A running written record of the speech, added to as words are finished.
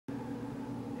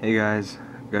Hey guys,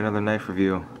 got another knife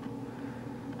review.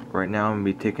 Right now I'm going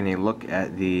to be taking a look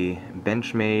at the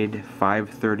Benchmade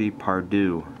 530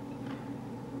 Pardue.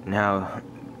 Now,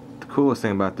 the coolest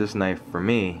thing about this knife for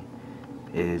me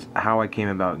is how I came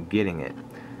about getting it.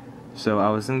 So I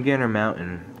was in Gander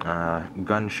Mountain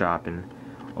gun shopping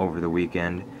over the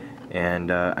weekend,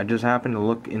 and I just happened to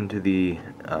look into the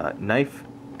knife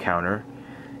counter,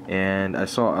 and I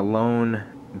saw a lone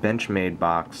Benchmade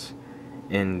box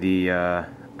in the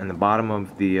bottom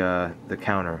of the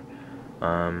counter.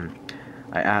 I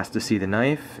asked to see the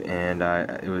knife, and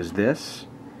it was this,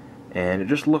 and it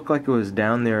just looked like it was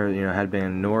down there, had been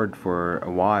ignored for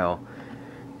a while.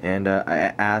 And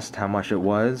I asked how much it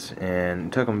was, and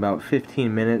it took them about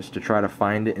 15 minutes to try to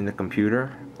find it in the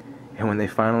computer. And when they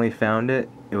finally found it,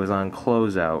 it was on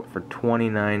closeout for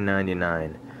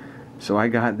 $29.99. So I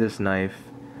got this knife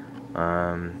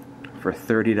for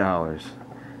 $30.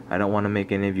 I don't want to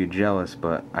make any of you jealous,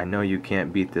 but I know you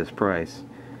can't beat this price.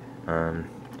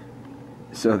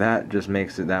 So that just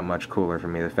makes it that much cooler for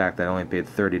me. The fact that I only paid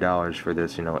 $30 for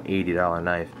this, $80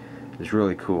 knife is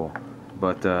really cool.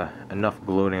 But enough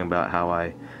gloating about how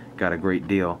I got a great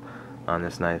deal on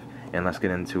this knife, and let's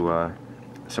get into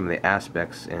some of the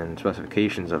aspects and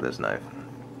specifications of this knife.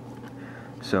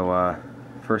 So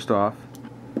first off,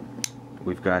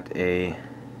 we've got a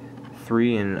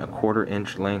 3 1/4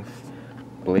 inch length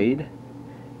blade.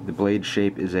 The blade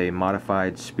shape is a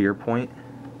modified spear point.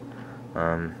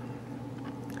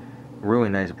 Really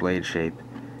nice blade shape.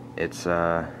 It's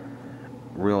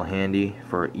real handy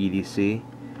for EDC.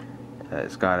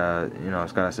 It's got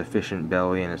a sufficient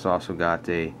belly, and it's also got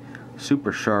a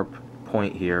super sharp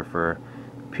point here for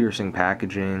piercing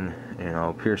packaging,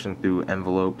 piercing through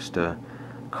envelopes to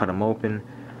cut them open.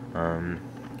 So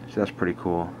that's pretty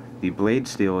cool. The blade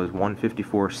steel is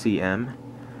 154 cm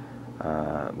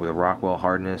with a Rockwell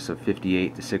hardness of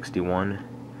 58 to 61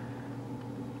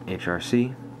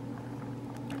 HRC.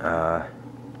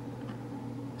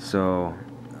 So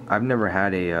I've never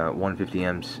had a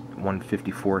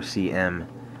 154 cm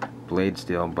blade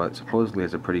steel, but supposedly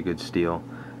it's a pretty good steel.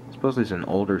 Supposedly it's an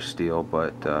older steel,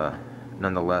 but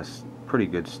nonetheless pretty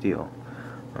good steel.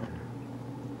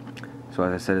 So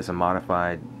as I said, it's a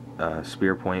modified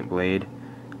spear point blade.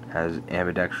 Has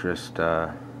ambidextrous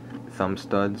thumb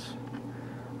studs.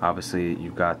 Obviously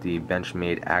you've got the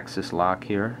Benchmade axis lock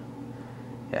here.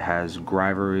 It has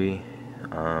Grivery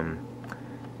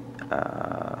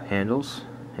handle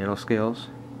scales.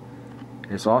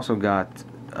 It's also got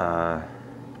they're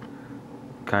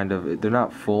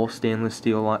not full stainless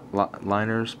steel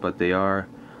liners, but they are.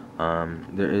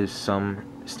 There is some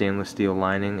stainless steel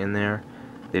lining in there.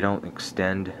 They don't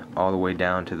extend all the way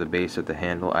down to the base of the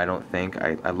handle, I don't think.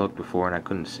 I looked before and I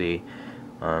couldn't see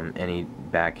any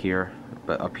back here,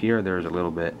 but up here there's a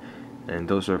little bit. And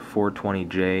those are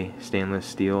 420J stainless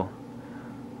steel.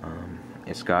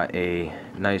 It's got a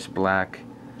nice black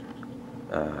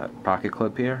pocket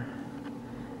clip here.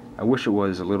 I wish it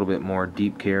was a little bit more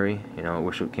deep carry. I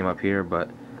wish it came up here, but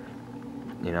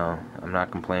I'm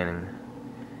not complaining.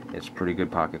 It's a pretty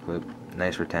good pocket clip.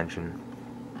 Nice retention.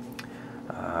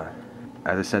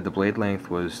 As I said, the blade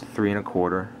length was 3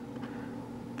 1/4.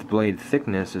 The blade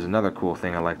thickness is another cool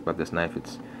thing I liked about this knife.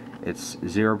 It's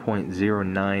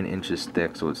 0.09 inches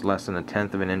thick, so it's less than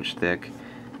 1/10 of an inch thick.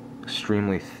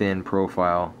 Extremely thin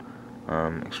profile,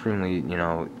 extremely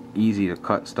easy to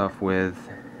cut stuff with,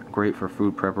 great for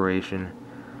food preparation.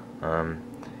 And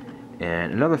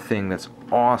another thing that's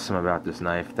awesome about this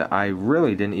knife that I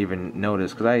really didn't even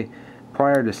notice, because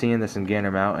prior to seeing this in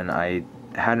Gander Mountain, I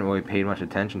hadn't really paid much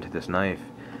attention to this knife,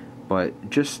 but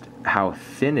just how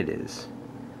thin it is.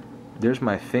 There's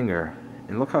my finger,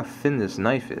 and look how thin this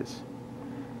knife is.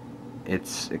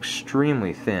 It's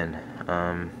extremely thin.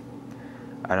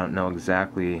 I don't know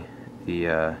exactly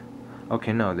the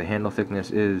okay, no, the handle thickness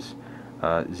is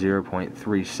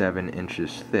 0.37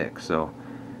 inches thick, so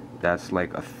that's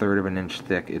like 1/3 of an inch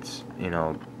thick. It's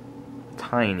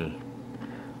tiny.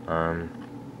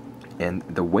 And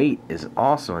the weight is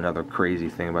also another crazy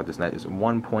thing about this knife. It's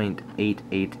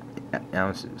 1.88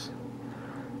 ounces,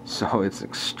 so it's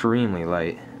extremely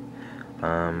light.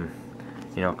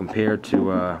 Compared to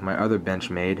my other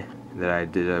Benchmade that I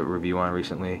did a review on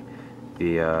recently,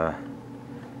 the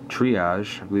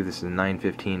Triage. I believe this is a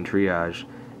 915 Triage.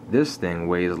 This thing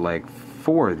weighs like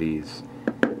 4 of these.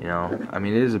 I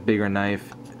mean, it is a bigger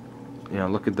knife.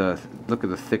 Look at the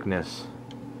thickness.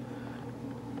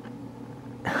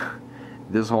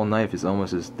 This whole knife is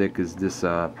almost as thick as this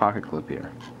pocket clip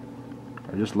here.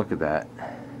 Just look at that.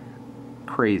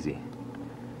 Crazy.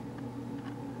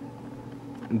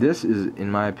 This is,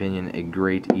 in my opinion, a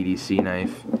great EDC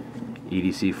knife.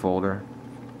 EDC folder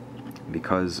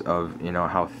because of, you know,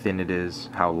 how thin it is,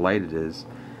 how light it is.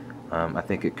 I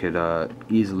think it could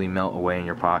easily melt away in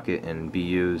your pocket and be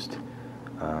used,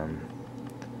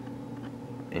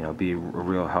 you know, be a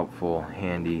real helpful,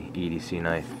 handy EDC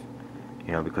knife.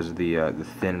 You know, because of the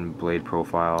thin blade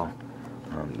profile,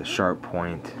 the sharp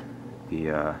point,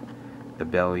 the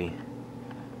belly.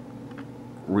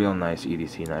 Real nice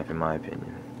EDC knife in my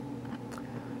opinion.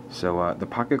 So the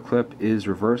pocket clip is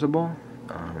reversible,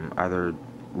 either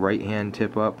right hand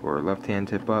tip up or left hand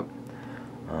tip up.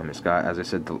 It's got, as I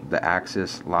said, the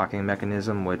axis locking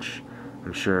mechanism, which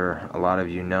I'm sure a lot of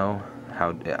you know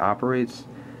how it operates.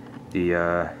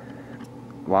 The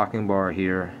locking bar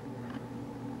here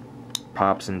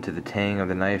pops into the tang of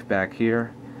the knife back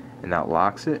here, and that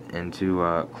locks it. And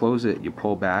to close it, you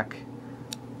pull back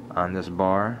on this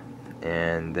bar,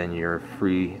 and then you're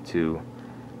free to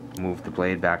move the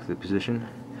blade back to the position.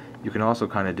 You can also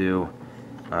kind of do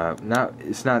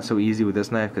it's not so easy with this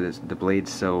knife because the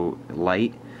blade's so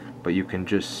light, but you can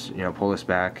just, you know, pull this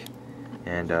back,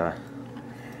 and I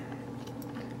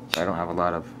don't have a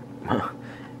lot of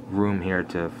room here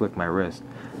to flick my wrist,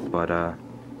 but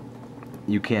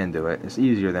you can do it. It's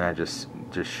easier than I just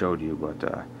showed you,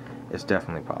 but it's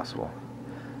definitely possible.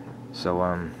 So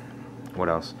what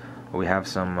else? We have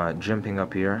some jimping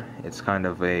up here. It's kind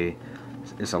of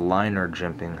it's a liner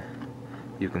jimping.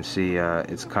 You can see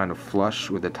it's kind of flush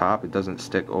with the top. It doesn't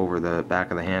stick over the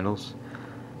back of the handles,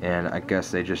 and I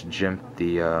guess they just jimped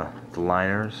the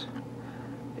liners.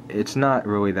 It's not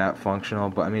really that functional,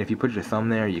 but I mean, if you put your thumb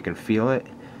there, you can feel it,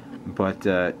 but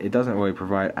it doesn't really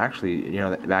provide. Actually, you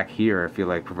know, back here I feel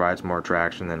like provides more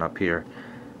traction than up here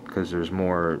because there's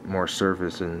more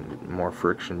surface and more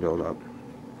friction buildup.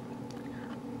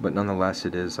 But nonetheless,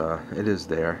 it is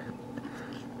there.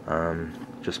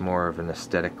 Just more of an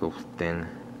aesthetical thing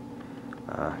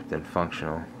than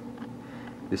functional.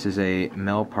 This is a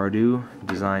Pardue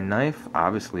design knife.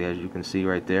 Obviously, as you can see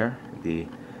right there, the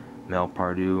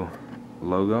Pardue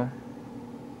logo.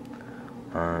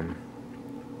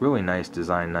 Really nice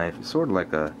design knife. It's sort of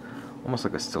like almost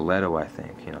like a stiletto, I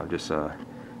think. You know, just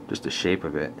the shape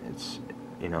of it. It's,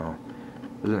 you know,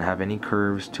 doesn't have any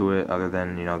curves to it other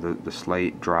than, you know, the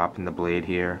slight drop in the blade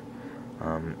here.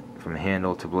 From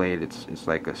handle to blade, it's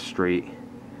like a straight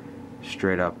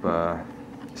up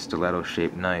stiletto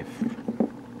shaped knife,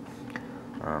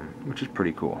 which is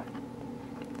pretty cool.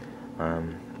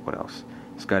 What else?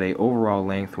 It's got a overall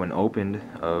length when opened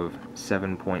of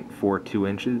 7.42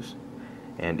 inches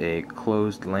and a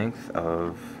closed length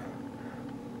of,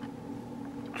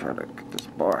 try to get this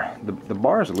bar. The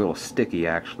bar is a little sticky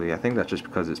actually. I think that's just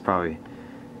because it's probably,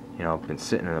 you know, been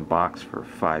sitting in a box for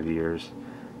 5 years.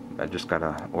 I just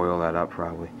gotta oil that up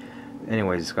probably.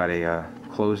 Anyways, it's got a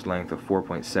closed length of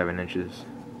 4.7 inches.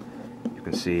 You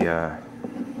can see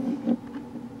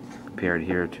compared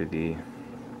here to the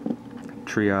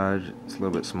Triage, it's a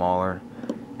little bit smaller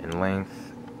in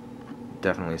length,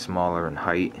 definitely smaller in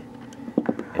height,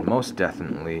 and most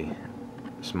definitely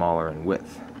smaller in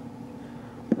width.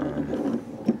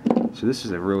 So this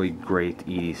is a really great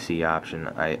EDC option,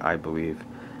 I believe.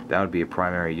 That would be a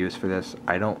primary use for this.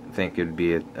 I don't think it would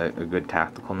be a good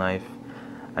tactical knife.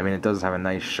 I mean, it does have a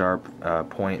nice sharp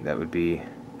point that would be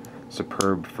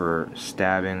superb for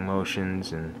stabbing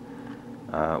motions and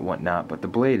whatnot, but the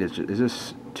blade is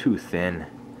just too thin.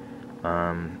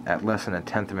 At less than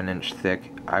 1/10 of an inch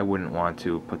thick, I wouldn't want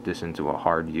to put this into a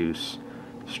hard use,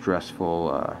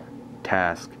 stressful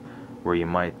task where you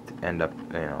might end up,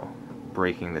 you know,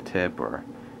 breaking the tip or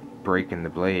breaking the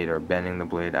blade or bending the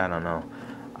blade. I don't know.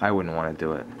 I wouldn't want to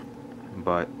do it.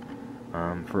 But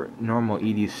for normal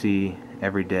EDC,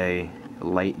 everyday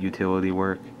light utility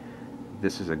work,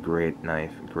 this is a great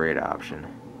knife, great option.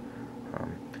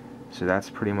 So that's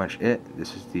pretty much it.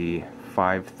 This is the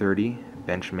 530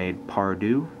 Benchmade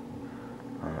Pardue,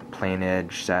 plain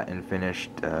edge, satin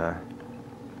finished,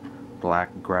 black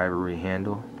Grivery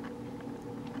handle.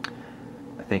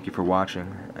 Thank you for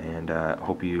watching, and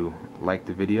hope you liked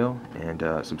the video, and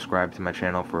subscribe to my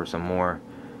channel for some more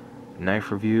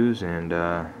knife reviews and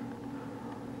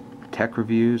tech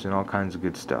reviews and all kinds of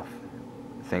good stuff.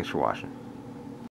 Thanks for watching.